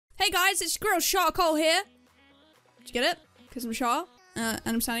guys, it's your girl Char here. Did you get it? Because I'm Char, and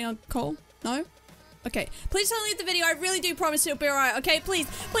I'm standing on coal. No? Okay. Please don't leave the video. I really do promise it'll be alright. Okay, please.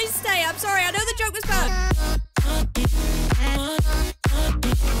 Please stay. I'm sorry. I know the joke was bad.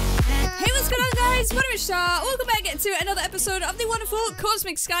 Hey, what's going on, guys? My name is Char. Welcome back to another episode of the wonderful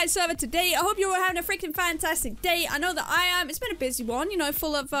CosmicSky server today. I hope you're all having a freaking fantastic day. I know that I am. It's been a busy one, you know,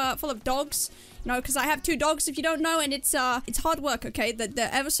 full of dogs. You know, because I have 2 dogs, if you don't know, and it's hard work, okay? They're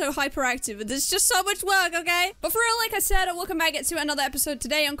ever so hyperactive. There's just so much work, okay? But for real, like I said, welcome back to another episode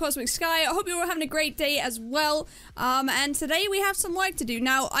today on CosmicSky. I hope you're all having a great day as well. And today we have some work to do.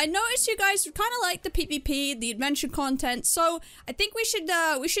 Now, I noticed you guys kind of like the PvP, the adventure content, so I think we should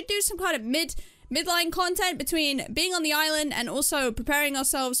do some kind of midline content between being on the island and also preparing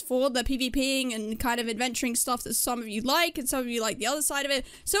ourselves for the PvPing and kind of adventuring stuff that some of you like and some of you like the other side of it.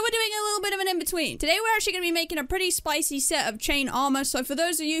 So we're doing a little bit of an in-between. Today we're actually going to be making a pretty spicy set of chain armor. So for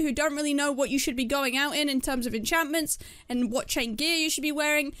those of you who don't really know what you should be going out in terms of enchantments and what chain gear you should be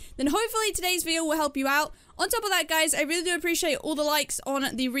wearing, then hopefully today's video will help you out. On top of that, guys, I really do appreciate all the likes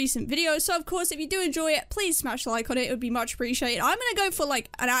on the recent videos. So, of course, if you do enjoy it, please smash the like on it. It would be much appreciated. I'm going to go for, like,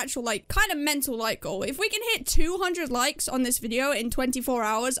 an actual, like, kind of mental like goal. If we can hit 200 likes on this video in 24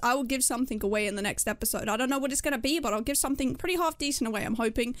 hours, I will give something away in the next episode. I don't know what it's going to be, but I'll give something pretty half decent away, I'm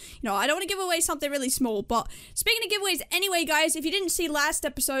hoping. You know, I don't want to give away something really small, but speaking of giveaways anyway, guys, if you didn't see last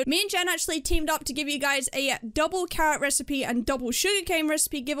episode, me and Jen actually teamed up to give you guys a double carrot recipe and double sugarcane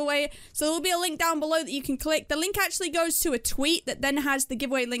recipe giveaway. So there will be a link down below that you can click. The link actually goes to a tweet that then has the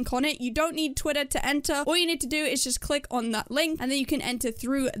giveaway link on it. You don't need Twitter to enter. All you need to do is just click on that link and then you can enter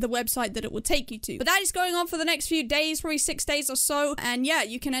through the website that it will take you to. But that is going on for the next few days, probably 6 days or so. And yeah,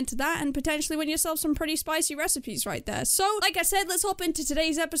 you can enter that and potentially win yourself some pretty spicy recipes right there. So like I said, let's hop into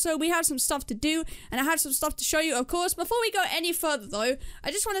today's episode. We have some stuff to do and I have some stuff to show you, of course. Before we go any further though,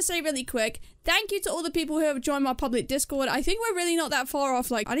 I just want to say really quick, thank you to all the people who have joined my public Discord. I think we're really not that far off.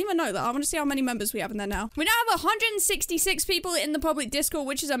 Like, I didn't even know that. I want to see how many members we have in there now. We now have 166 people in the public Discord,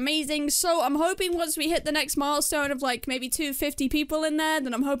 which is amazing. So I'm hoping once we hit the next milestone of like maybe 250 people in there,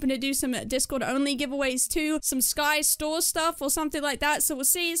 then I'm hoping to do some Discord only giveaways too. Some Sky store stuff or something like that. So we'll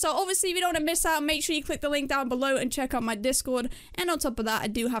see. So obviously if you don't want to miss out, make sure you click the link down below and check out my Discord. And on top of that, I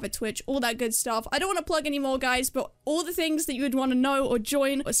do have a Twitch, all that good stuff. I don't want to plug anymore, guys, but all the things that you would want to know or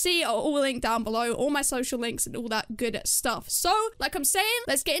join or see are all linked down below, all my social links and all that good stuff. So, like I'm saying,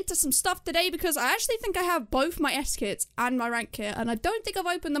 let's get into some stuff today because I actually think I have both my SKITs and my rank kit, and I don't think I've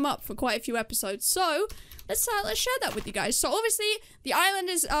opened them up for quite a few episodes. So, let's share that with you guys. So, obviously, the island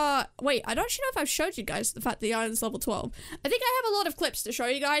is, wait, I don't actually know if I've showed you guys the fact that the island's level 12. I think I have a lot of clips to show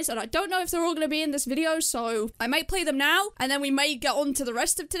you guys, and I don't know if they're all going to be in this video, so I might play them now, and then we may get on to the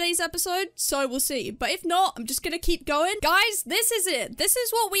rest of today's episode, so we'll see. But if not, I'm just going to keep going. Guys, this is it. This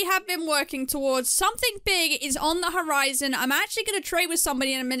is what we have been working towards. Something big is on the horizon. I'm actually going to trade with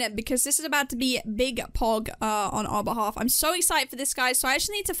somebody in a minute because this is about to be big pog on our behalf. I'm so excited for this, guys, so I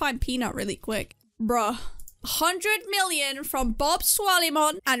actually need to find Peanut really quick. Bruh. 100 million from Bob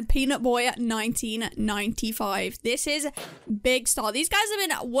Swallymon and Peanut Boy at 1995. This is big star. These guys have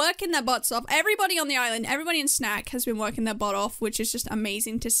been working their butts off. Everybody on the island, everybody in Snack has been working their butt off, which is just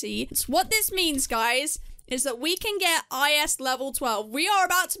amazing to see. It's what this means, guys, is that we can get IS level 12. We are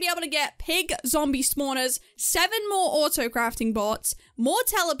about to be able to get pig zombie spawners, 7 more auto crafting bots, more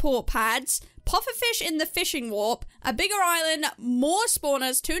teleport pads, pufferfish in the fishing warp, a bigger island, more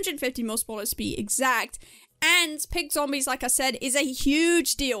spawners, 250 more spawners to be exact. And pig zombies, like I said, is a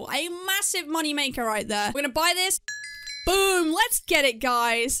huge deal. A massive money maker right there. We're gonna buy this. Boom! Let's get it,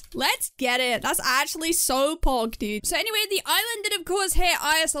 guys. Let's get it. That's actually so pog, dude. So anyway, the island did, of course, hit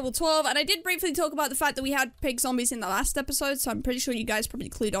IS level 12, and I did briefly talk about the fact that we had pig zombies in the last episode, so I'm pretty sure you guys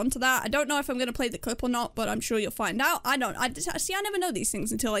probably clued on to that. I don't know if I'm going to play the clip or not, but I'm sure you'll find out. I never know these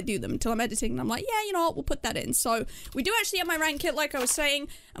things until I do them, until I'm editing, and I'm like, yeah, you know what, we'll put that in. So we do actually have my rank kit, like I was saying,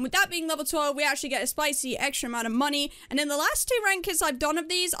 and with that being level 12, we actually get a spicy extra amount of money, and in the last 2 rank kits I've done of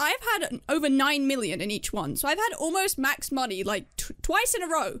these, I've had over 9 million in each one, so I've had almost max money like twice in a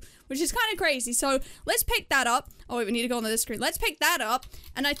row, which is kind of crazy. So let's pick that up. Oh wait, we need to go on the screen. Let's pick that up,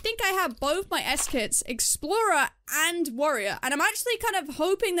 and I think I have both my S-kits, Explorer and Warrior, and I'm actually kind of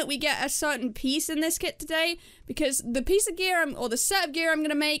hoping that we get a certain piece in this kit today, because the piece of gear or the set of gear I'm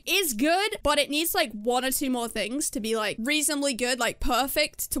gonna make is good, but it needs like 1 or 2 more things to be like reasonably good, like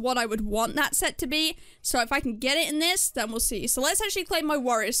perfect to what I would want that set to be. So if I can get it in this, then we'll see. So let's actually claim my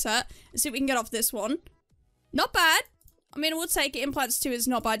Warrior set and see if we can get off this one. Not bad. I mean, we'll take it. Implants 2 is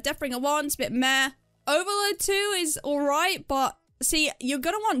not bad. Deathbringer 1's a bit meh. Overload 2 is alright, but See, you're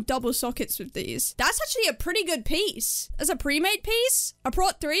gonna want double sockets with these. That's actually a pretty good piece. As a pre-made piece, a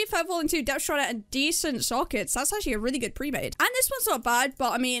Prot 3, Featherfall 2, Depth Strider, and decent sockets. That's actually a really good pre-made. And this one's not bad,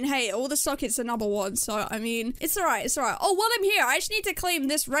 but I mean, hey, all the sockets are number one, so I mean, it's alright, it's alright. Oh, while I'm here, I actually need to claim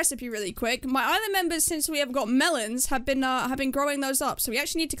this recipe really quick. My other members, since we have got melons, have been growing those up, so we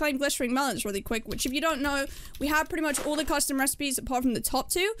actually need to claim glistering melons really quick, which if you don't know, we have pretty much all the custom recipes apart from the top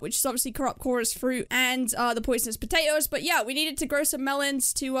two, which is obviously corrupt chorus fruit and the poisonous potatoes. But yeah, we needed to grow some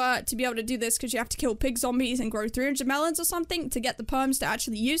melons to be able to do this, because you have to kill pig zombies and grow 300 melons or something to get the perms to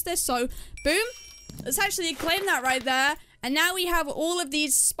actually use this. So boom, let's actually claim that right there. And now we have all of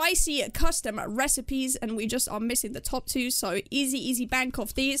these spicy custom recipes, and we just are missing the top two, so easy bank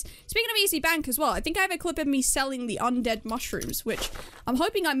off these. Speaking of easy bank as well, I think I have a clip of me selling the undead mushrooms, which I'm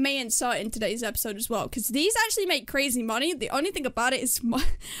hoping I may insert in today's episode as well, because these actually make crazy money. The only thing about it is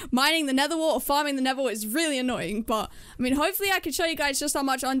mining the netherwort or farming the netherwort is really annoying, but I mean, hopefully I can show you guys just how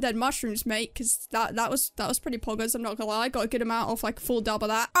much undead mushrooms make, because that was pretty poggers, I'm not gonna lie. I got a good amount off, like a full dub of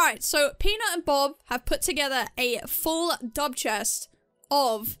that. Alright, so Peanut and Bob have put together a full dub chest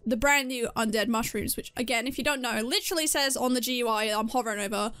of the brand new undead mushrooms, which again, if you don't know, literally says on the GUI I'm hovering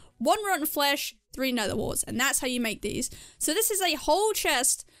over, 1 rotten flesh, 3 netherwarts, and that's how you make these. So this is a whole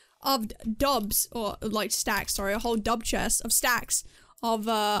chest of dubs, or like stacks, sorry, a whole dub chest of stacks of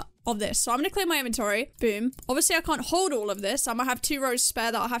this. So I'm gonna clear my inventory. Boom. Obviously I can't hold all of this. I might have 2 rows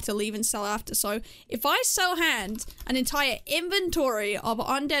spare that I'll have to leave and sell after. So if I sell hand an entire inventory of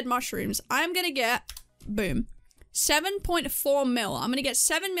undead mushrooms, I'm gonna get, boom, 7.4 mil. I'm gonna get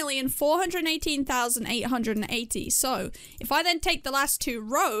 7,418,880. So if I then take the last 2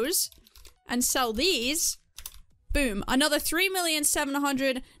 rows and sell these, boom, another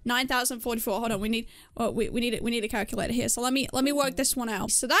 3,709,044. Hold on, we need a calculator here. So let me work this one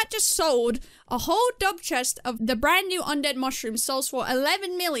out. So that just sold a whole dub chest of the brand new undead mushrooms, sells for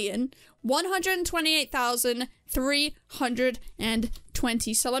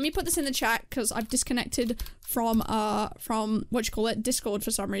 11,128,320. So let me put this in the chat, because I've disconnected from Discord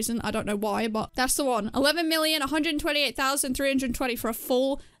for some reason. I don't know why, but that's the one. 11,128,320 for a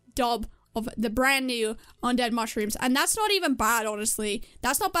full dub of the brand new undead mushrooms. And that's not even bad, honestly.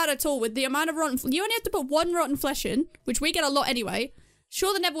 That's not bad at all. With the amount of rotten, you only have to put 1 rotten flesh in, which we get a lot anyway.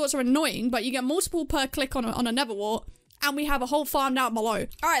 Sure, the netherwarts are annoying, but you get multiple per click on a netherwart, and we have a whole farm down below.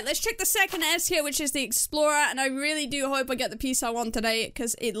 Alright, let's check the second S here, which is the Explorer, and I really do hope I get the piece I want today,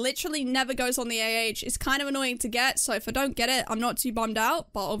 because it literally never goes on the AH. It's kind of annoying to get, so if I don't get it, I'm not too bummed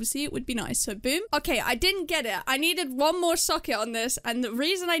out, but obviously it would be nice. So boom. Okay, I didn't get it. I needed 1 more socket on this, and the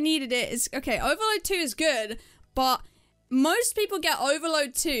reason I needed it is, okay, Overload 2 is good, but most people get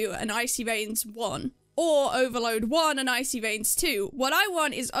Overload 2 and Icy Veins 1. Or Overload 1 and Icy Veins 2. What I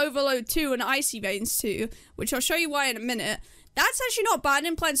want is Overload 2 and Icy Veins 2, which I'll show you why in a minute. That's actually not bad.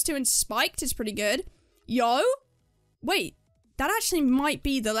 Implants 2 and Spiked is pretty good. Yo, wait, that actually might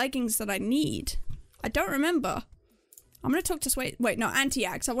be the leggings that I need. I don't remember. I'm gonna talk to wait, no,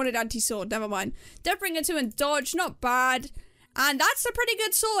 Anti-Axe. I wanted Anti-Sword, never mind. Deathbringer 2 and Dodge, not bad. And that's a pretty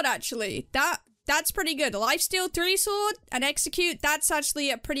good sword, actually. That's pretty good. Lifesteal 3 sword and Execute, that's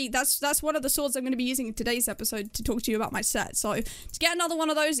actually a pretty, that's one of the swords I'm going to be using in today's episode to talk to you about my set. So to get another one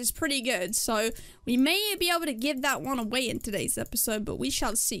of those is pretty good. So we may be able to give that one away in today's episode, but we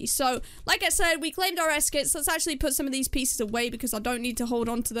shall see. So like I said, we claimed our SKITs. Let's actually put some of these pieces away, because I don't need to hold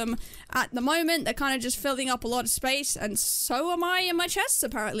on to them at the moment. They're kind of just filling up a lot of space, and so am I in my chests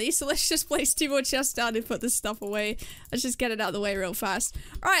apparently. So let's just place 2 more chests down and put this stuff away. Let's just get it out of the way real fast.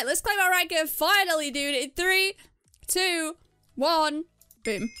 All right, let's claim our rank of finally, dude. In 3, 2, 1.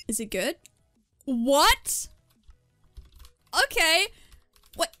 Boom. Is it good? What? Okay.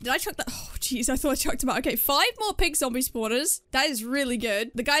 What? Did I chuck that? Oh, jeez. I thought I chucked them out. Okay, 5 more pig zombie spawners. That is really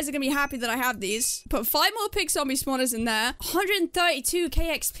good. The guys are going to be happy that I have these. Put 5 more pig zombie spawners in there. 132k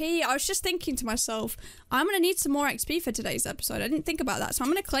XP. I was just thinking to myself, I'm going to need some more XP for today's episode. I didn't think about that, so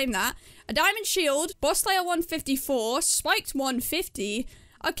I'm going to claim that. A diamond shield. Boss Slayer 154. Spiked 150.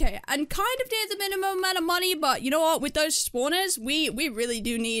 Okay, and kind of near the minimum amount of money, but you know what? With those spawners, we really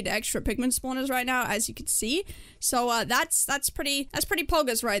do need extra pigment spawners right now, as you can see. So that's pretty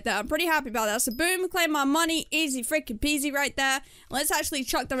poggers right there. I'm pretty happy about that. So boom, claim my money, easy freaking peasy right there. Let's actually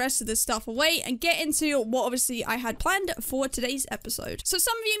chuck the rest of this stuff away and get into what obviously I had planned for today's episode. So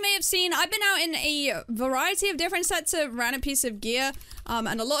some of you may have seen, I've been out in a variety of different sets of random piece of gear,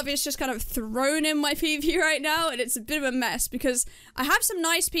 and a lot of it's just kind of thrown in my PvP right now, and it's a bit of a mess because I have some nice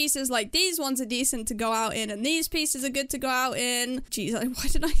nice pieces like these ones are decent to go out in, and these pieces are good to go out in. Jeez,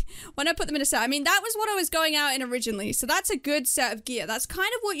 why did I put them in a set? I mean, that was what I was going out in originally, so that's a good set of gear. That's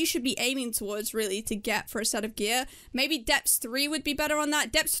kind of what you should be aiming towards, really, to get for a set of gear. Maybe depths 3 would be better on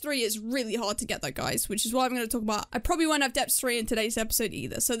that. Depths 3 is really hard to get, though, guys, which is what I'm going to talk about. I probably won't have depths 3 in today's episode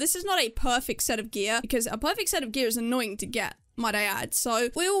either, so this is not a perfect set of gear, because a perfect set of gear is annoying to get, might I add. So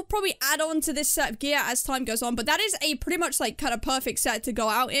we will probably add on to this set of gear as time goes on, but that is a pretty much like kind of perfect set to go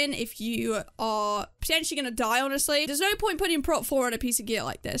out in if you are potentially going to die, honestly. There's no point putting prop 4 on a piece of gear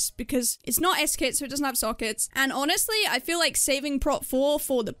like this because it's not SKIT, so it doesn't have sockets. And honestly, I feel like saving prop 4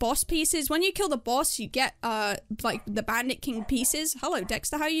 for the boss pieces. When you kill the boss, you get like the Bandit King pieces. Hello,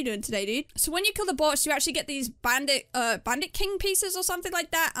 Dexter, how are you doing today, dude? So when you kill the boss, you actually get these Bandit King pieces or something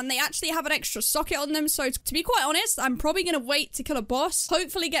like that, and they actually have an extra socket on them. So to be quite honest, I'm probably going to wait to kill a boss,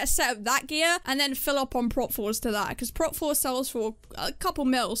 hopefully get a set of that gear, and then fill up on prop 4s to that, because prop 4 sells for a couple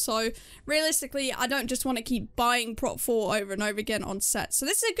mil, so realistically I don't just want to keep buying prop 4 over and over again on sets. So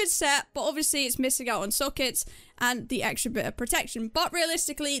this is a good set, but obviously it's missing out on sockets and the extra bit of protection. But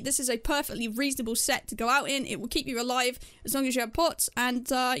realistically, this is a perfectly reasonable set to go out in. It will keep you alive as long as you have pots, and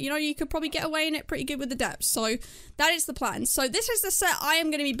you know, you could probably get away in it pretty good with the depths. So that is the plan. So this is the set I am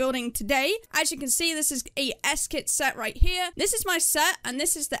going to be building today. As you can see, this is a SKIT set right here. This is my set, and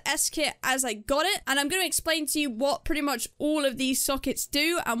this is the SKIT as I got it. And I'm going to explain to you what pretty much all of these sockets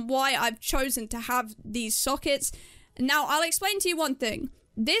do and why I've chosen to have these sockets. Now, I'll explain to you one thing.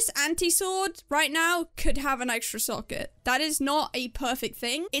 This anti-sword right now could have an extra socket. That is not a perfect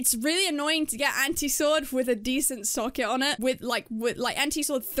thing. It's really annoying to get anti-sword with a decent socket on it, with like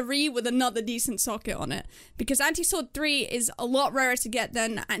anti-sword 3 with another decent socket on it, because anti-sword 3 is a lot rarer to get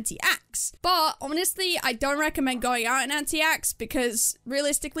than anti-axe. But honestly, I don't recommend going out in anti-axe, because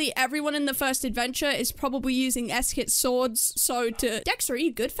realistically, everyone in the first adventure is probably using SKIT swords. So Dexter, are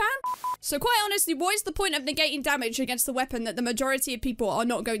you good, fam? So quite honestly, what is the point of negating damage against the weapon that the majority of people are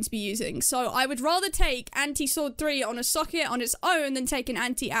not going to be using? So I would rather take anti-sword 3 on a socket on its own than take an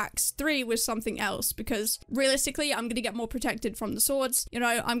anti-axe 3 with something else, because realistically, I'm going to get more protected from the swords. You know,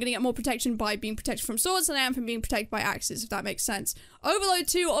 I'm going to get more protection by being protected from swords than I am from being protected by axes, if that makes sense. Overload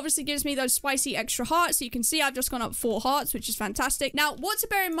 2 obviously gives me those spicy extra hearts. So you can see I've just gone up 4 hearts, which is fantastic. Now, what to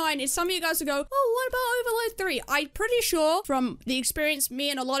bear in mind is some of you guys will go, oh, what about Overload 3? I'm pretty sure from the experience me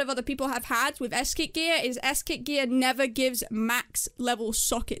and a lot of other people have had with SKIT gear is SKIT gear never gives max level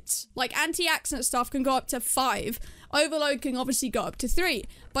sockets. Like anti-axe and stuff can go up to 5. Overload can obviously go up to 3.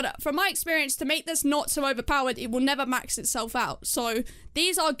 But from my experience, to make this not so overpowered, it will never max itself out. So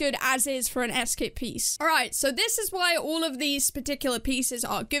these are good as is for an SKIT piece. Alright, so this is why all of these particular pieces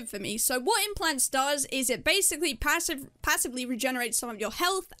are good for me. So what implants does is it basically passively regenerates some of your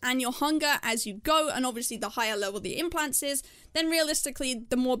health and your hunger as you go. And obviously the higher level the implants is, then realistically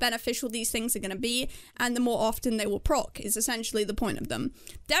the more beneficial these things are going to be, and the more often they will proc is essentially the point of them.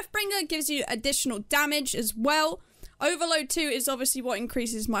 Deathbringer gives you additional damage as well. Overload 2 is obviously what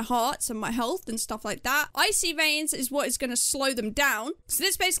increases my hearts and my health and stuff like that. Icy Veins is what is going to slow them down. So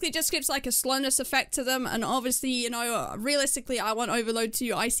this basically just gives like a slowness effect to them. And obviously, you know, realistically, I want Overload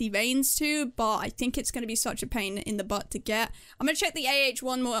 2 Icy Veins too, but I think it's going to be such a pain in the butt to get. I'm going to check the AH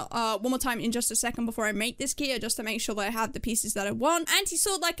one more time in just a second before I make this gear, just to make sure that I have the pieces that I want.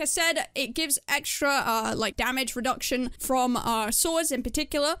 Anti-sword, like I said, it gives extra like damage reduction from swords in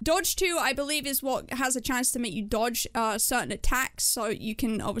particular. Dodge 2, I believe, is what has a chance to make you dodge certain attacks, so you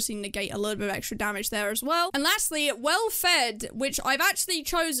can obviously negate a little bit of extra damage there as well. And lastly, Well Fed, which I've actually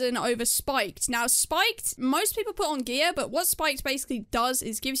chosen over Spiked. Now, Spiked, most people put on gear, but what Spiked basically does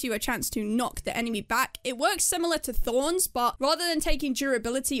is gives you a chance to knock the enemy back. It works similar to Thorns, but rather than taking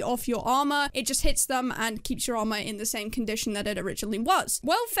durability off your armor, it just hits them and keeps your armor in the same condition that it originally was.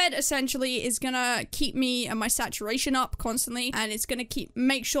 Well Fed essentially is gonna keep me and my saturation up constantly, and it's gonna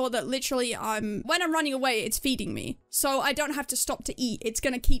make sure that literally when I'm running away, it's feeding me. So I don't have to stop to eat. It's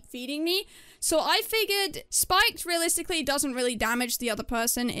going to keep feeding me. So I figured Spiked realistically doesn't really damage the other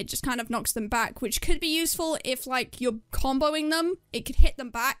person. It just kind of knocks them back, which could be useful if like you're comboing them. It could hit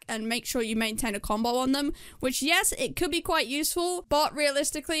them back and make sure you maintain a combo on them, which yes, it could be quite useful. But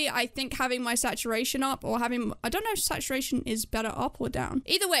realistically, I think having my saturation up or having, I don't know if saturation is better up or down.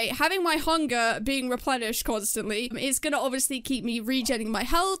 Either way, having my hunger being replenished constantly is going to obviously keep me regenerating my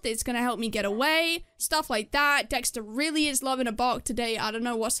health. It's going to help me get away, stuff like that. Dexter really is loving a bark today. I don't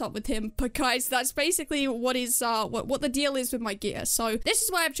know what's up with him, but guys, that's basically what is what the deal is with my gear. So this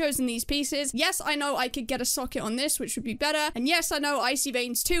is why I've chosen these pieces. Yes, I know I could get a socket on this, which would be better, and yes, I know Icy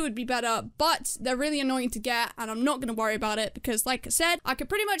Veins 2 would be better, but they're really annoying to get, and I'm not going to worry about it because, like I said, I could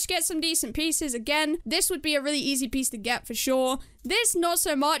pretty much get some decent pieces. Again, this would be a really easy piece to get for sure. This, not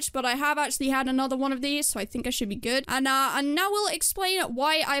so much, but I have actually had another one of these, so I think I should be good. And now we'll explain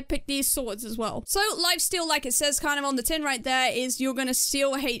why I picked these swords as well. So, lifesteal, like it says kind of on the tin right there, is you're gonna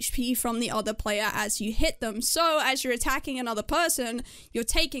steal HP from the other player as you hit them. So, as you're attacking another person, you're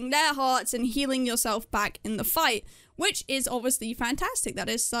taking their hearts and healing yourself back in the fight, which is obviously fantastic. That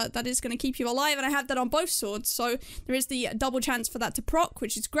is going to keep you alive, and I have that on both swords, so there is the double chance for that to proc,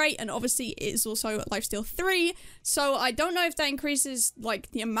 which is great, and obviously it is also lifesteal 3, so I don't know if that increases, like,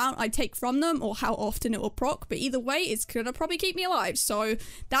 the amount I take from them, or how often it will proc, but either way, it's going to probably keep me alive, so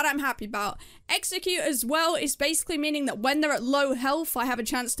that I'm happy about. Execute as well is basically meaning that when they're at low health, I have a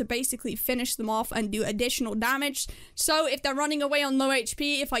chance to basically finish them off and do additional damage, so if they're running away on low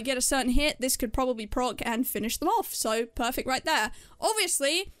HP, if I get a certain hit, this could probably proc and finish them off, so perfect right there.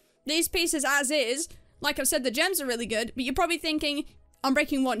 Obviously, these pieces as is, like I've said, the gems are really good, but you're probably thinking,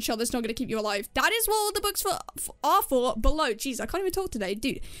 Unbreaking 1, sure, that's not going to keep you alive. That is what all the books are for below. Jeez, I can't even talk today.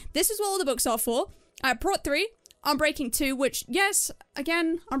 Dude, this is what all the books are for. I have Prot 3, Unbreaking 2, which, yes,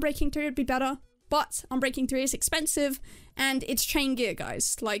 again, Unbreaking 3 would be better, but Unbreaking 3 is expensive, and it's chain gear,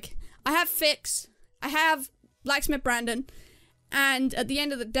 guys. Like, I have Fix, I have Blacksmith Brandon, and at the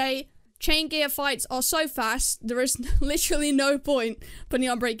end of the day, chain gear fights are so fast, there is literally no point putting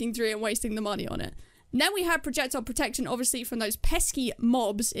Unbreaking 3 and wasting the money on it. Then we have projectile protection, obviously, from those pesky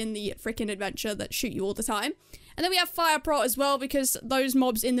mobs in the freaking adventure that shoot you all the time. And then we have fire prot as well, because those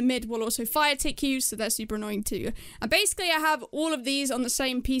mobs in the mid will also fire tick you, so they're super annoying too. And basically, I have all of these on the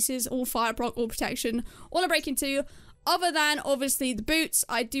same pieces, all fire prot, all protection, all Unbreaking 2. Other than, obviously, the boots,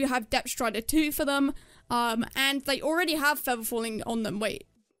 I do have Depth Strider 2 for them, and they already have Feather Falling on them. Wait.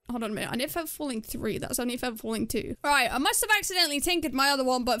 Hold on a minute, I need Feather Falling 3, that's only Feather Falling 2. Alright, I must have accidentally tinkered my other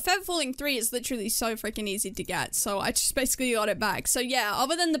one, but Feather Falling 3 is literally so freaking easy to get, so I just basically got it back. So yeah,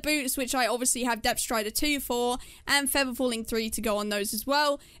 other than the boots, which I obviously have Depth Strider 2 for, and Feather Falling 3 to go on those as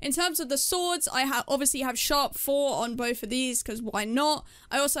well. In terms of the swords, I obviously have Sharp 4 on both of these, because why not?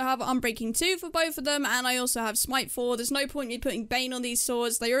 I also have Unbreaking 2 for both of them, and I also have Smite 4. There's no point in me putting Bane on these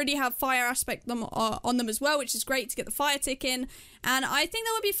swords. They already have Fire Aspect on them as well, which is great to get the Fire tick in, and I think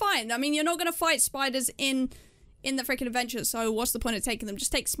that would be fine. I mean, you're not going to fight spiders in the freaking adventure, so what's the point of taking them?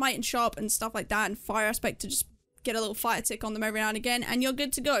 Just take Smite and Sharp and stuff like that, and Fire Aspect to just get a little fire tick on them every now and again, and you're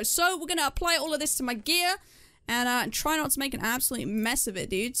good to go. So we're going to apply all of this to my gear, and try not to make an absolute mess of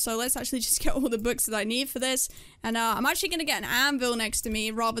it, dude. So let's actually just get all the books that I need for this, and I'm actually going to get an anvil next to me,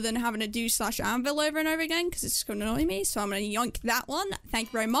 rather than having to do /anvil over and over again, because it's just going to annoy me, so I'm going to yoink that one. Thank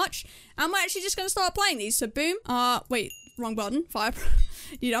you very much. And we're actually just going to start playing these, so boom. Wait, wrong button. Fire.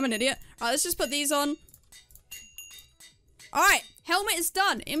 Dude, I'm an idiot. Alright, let's just put these on. Alright, helmet is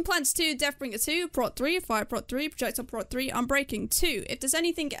done. Implants 2, Deathbringer 2, Prot 3, Fire Prot 3, Projectile Prot 3, Unbreaking 2. If there's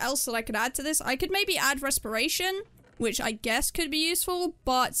anything else that I could add to this, I could maybe add Respiration, which I guess could be useful,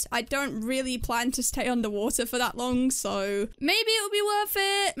 but I don't really plan to stay underwater for that long, so maybe it would be worth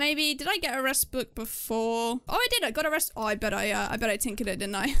it. Maybe, did I get a rest book before? Oh, I did, I got a rest. Oh, I bet I tinkered it,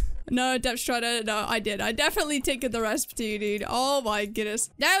 didn't I? No, Depth Strider, no, I did. I definitely tinkered the Resp 2, dude. Oh my goodness.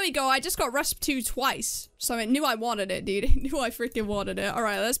 There we go, I just got Resp 2 twice. So I knew I wanted it, dude. I knew I freaking wanted it.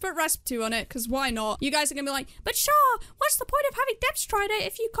 Alright, let's put Resp 2 on it, because why not? You guys are gonna be like, but Char, what's the point of having Depth Strider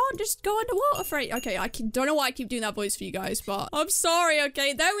if you can't just go underwater for it? Okay, don't know why I keep doing that voice for you guys, but I'm sorry,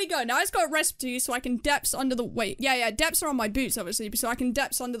 okay? There we go. Now it's got Resp 2, so I can depths under the... Wait, yeah, depths are on my boots, obviously, so I can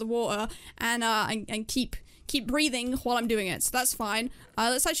depths under the water and keep breathing while I'm doing it, so that's fine.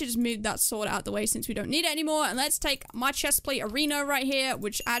 Let's actually just move that sword out the way since we don't need it anymore, and let's take my chestplate arena right here,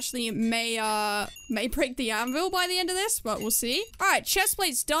 which actually may break the anvil by the end of this, but we'll see. Alright,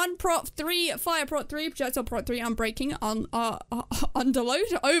 chestplate's done. Prot 3, Fire Prot 3, Projectile Prot 3, Unbreaking,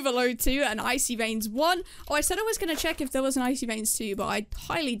 Underload, Overload 2, and Icy Veins 1. Oh, I said I was going to check if there was an Icy Veins 2, but I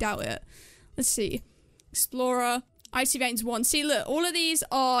highly doubt it. Let's see. Explorer, Icy Veins 1. See, look, all of these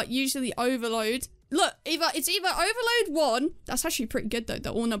are usually Overload. Look, it's either Overload 1, that's actually pretty good though,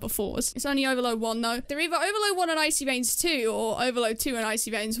 they're all number 4s. It's only Overload 1 though. They're either Overload 1 and Icy Veins 2, or Overload 2 and Icy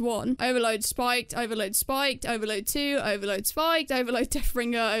Veins 1. Overload Spiked, Overload Spiked, Overload 2, Overload Spiked, Overload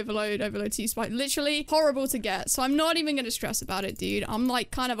Deathbringer, Overload 2 Spiked. Literally horrible to get, so I'm not even going to stress about it, dude. I'm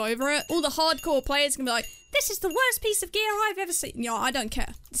like kind of over it. All the hardcore players can be like, This is the worst piece of gear I've ever seen. Yo, I don't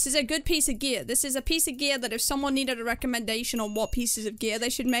care. This is a good piece of gear. This is a piece of gear that if someone needed a recommendation on what pieces of gear they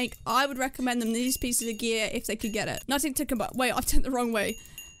should make, I would recommend them these pieces of gear if they could get it. Nothing to combine. Wait, I've done it the wrong way.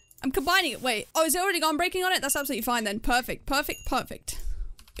 I'm combining it. Wait. Oh, is it already gone breaking on it? That's absolutely fine then. Perfect. Perfect. Perfect.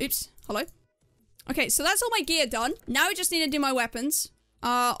 Oops. Hello? Okay, so that's all my gear done. Now we just need to do my weapons.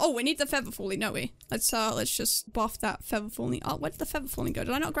 Oh, we need the feather falling, don't we? Let's just buff that feather falling. Oh, where did the feather falling go?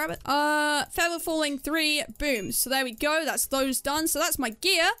 Did I not grab it? Feather falling 3, boom. So there we go. That's those done. So that's my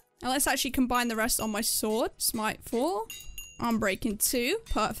gear. Now let's actually combine the rest on my sword. Smite 4. Unbreaking 2.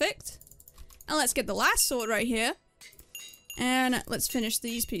 Perfect. And let's get the last sword right here. And let's finish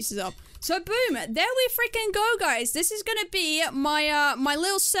these pieces up. So boom, there we freaking go, guys. This is gonna be my my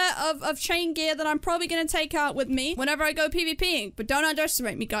little set of chain gear that I'm probably gonna take out with me whenever I go PvPing. But don't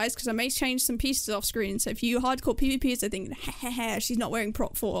underestimate me, guys, because I may change some pieces off screen. So if you hardcore PvPers are thinking, hehehe, she's not wearing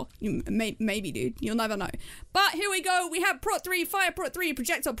prot 4, you maybe, dude, you'll never know. But here we go. We have prot 3, fire prot 3,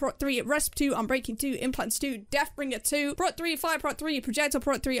 projectile prot 3, resp 2, unbreaking 2, implants 2, deathbringer 2, prot 3, fire prot 3, projectile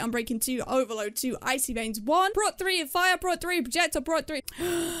prot 3, unbreaking 2, overload 2, icy veins 1, prot 3, fire prot 3, projectile prot 3.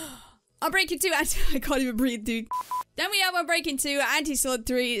 Unbreaking 2, I can't even breathe, dude. Then we have Unbreaking 2, Anti-Sword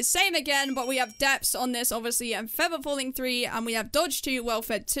 3, same again, but we have Depths on this, obviously, and Feather Falling 3, and we have Dodge 2,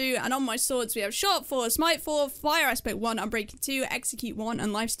 Well-Fed 2, and on my swords we have Shot 4, Smite 4, Fire Aspect 1, Unbreaking 2, Execute 1,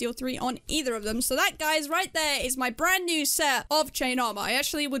 and Lifesteal 3 on either of them. So that, guys, right there is my brand new set of chain armor. I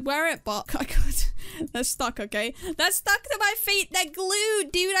actually would wear it, but I can't. They're stuck, okay? They're stuck to my feet. They're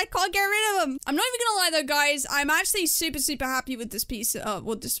glued, dude. I can't get rid of them. I'm not even gonna lie, though, guys. I'm actually super, super happy with this piece,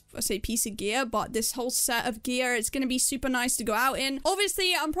 well, this, I say piece of gear, but this whole set of gear, it's gonna be super nice to go out in.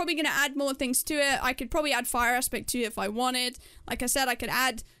 Obviously, I'm probably gonna add more things to it. I could probably add Fire Aspect to it if I wanted. Like I said, I could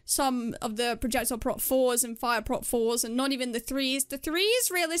add some of the projectile prot 4s and fire prot 4s and not even the 3s. The 3s,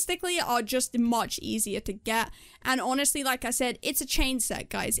 realistically, are just much easier to get. And honestly, like I said, it's a chain set,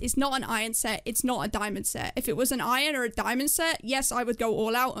 guys. It's not an iron set. It's not a diamond set. If it was an iron or a diamond set, yes, I would go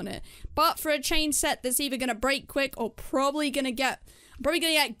all out on it. But for a chain set that's either gonna break quick or probably gonna get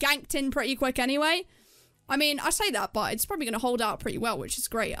ganked in pretty quick anyway. I mean, I say that, but it's probably going to hold out pretty well, which is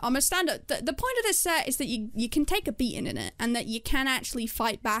great. I'm a standard. The point of this set is that you can take a beating in it and that you can actually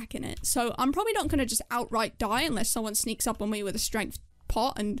fight back in it. So I'm probably not going to just outright die unless someone sneaks up on me with a strength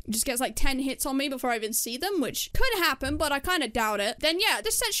pot and just gets like 10 hits on me before I even see them, which could happen, but I kind of doubt it. Then yeah,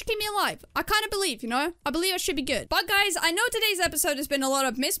 this set should keep me alive. I kind of believe, you know? I believe it should be good. But guys, I know today's episode has been a lot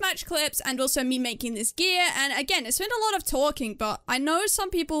of mismatched clips and also me making this gear, and again, it's been a lot of talking, but I know some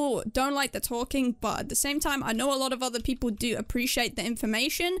people don't like the talking, but at the same time, I know a lot of other people do appreciate the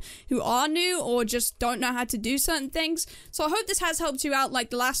information who are new or just don't know how to do certain things. So I hope this has helped you out, like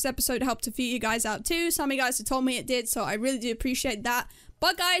the last episode helped a few of you guys out too. Some of you guys have told me it did, so I really do appreciate that.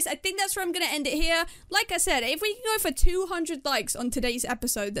 But guys, I think that's where I'm going to end it here. Like I said, if we can go for 200 likes on today's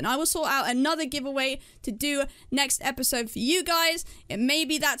episode, then I will sort out another giveaway to do next episode for you guys. It may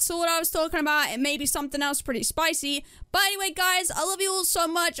be that sword I was talking about. It may be something else pretty spicy. But anyway, guys, I love you all so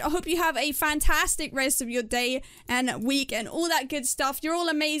much. I hope you have a fantastic rest of your day and week and all that good stuff. You're all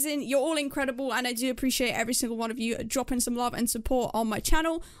amazing. You're all incredible. And I do appreciate every single one of you dropping some love and support on my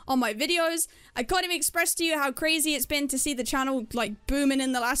channel, on my videos. I can't even express to you how crazy it's been to see the channel like booming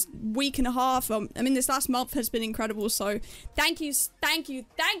in the last week and a half. I mean, this last month has been incredible. So thank you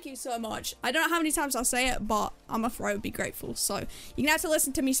so much. I don't know how many times I'll say it, but I'm afraid I would be grateful. So you're gonna have to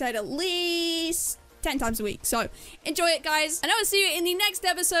listen to me say it at least 10 times a week. So enjoy it, guys, and I will see you in the next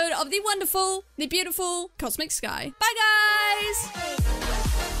episode of the wonderful, the beautiful Cosmic Sky. Bye, guys.